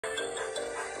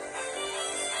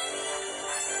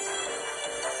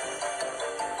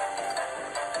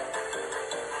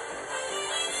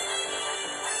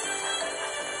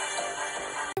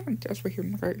as we're here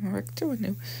back to a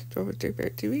new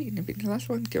 1203BARRETT TV, and if it's the last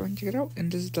one, go and check it out.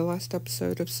 And this is the last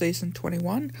episode of Season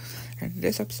 21, and in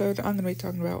this episode, I'm going to be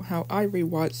talking about how I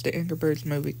rewatched the Angry Birds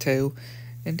movie 2,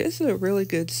 and this is a really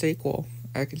good sequel,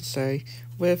 I can say,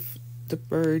 with the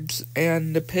birds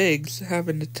and the pigs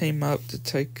having to team up to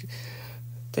take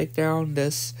down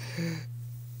this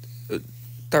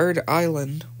third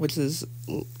island, which is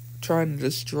trying to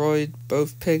destroy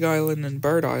both Pig Island and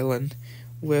Bird Island,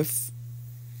 with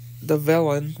the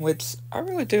villain, which I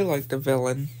really do like the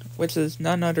villain, which is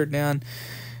none other than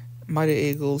Mighty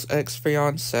Eagle's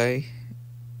ex-fiance,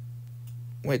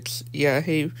 which, yeah,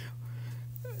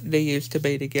 they used to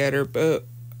be together, but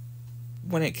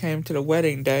when it came to the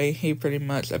wedding day, he pretty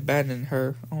much abandoned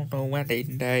her on the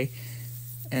wedding day,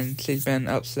 and she's been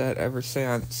upset ever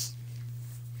since.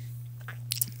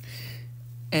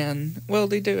 And, well,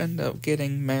 they do end up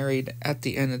getting married at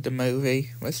the end of the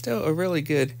movie. But still a really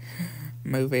good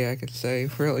movie, I could say.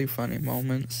 Really funny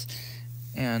moments.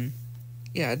 And,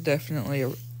 yeah, definitely,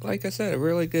 like I said, a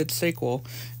really good sequel.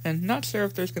 And not sure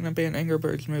if there's going to be an Angry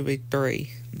Birds movie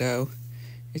 3, though.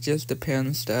 It just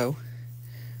depends, though.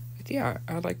 But, yeah,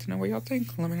 I'd like to know what y'all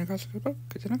think. Let me know guys. Get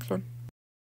to the next one.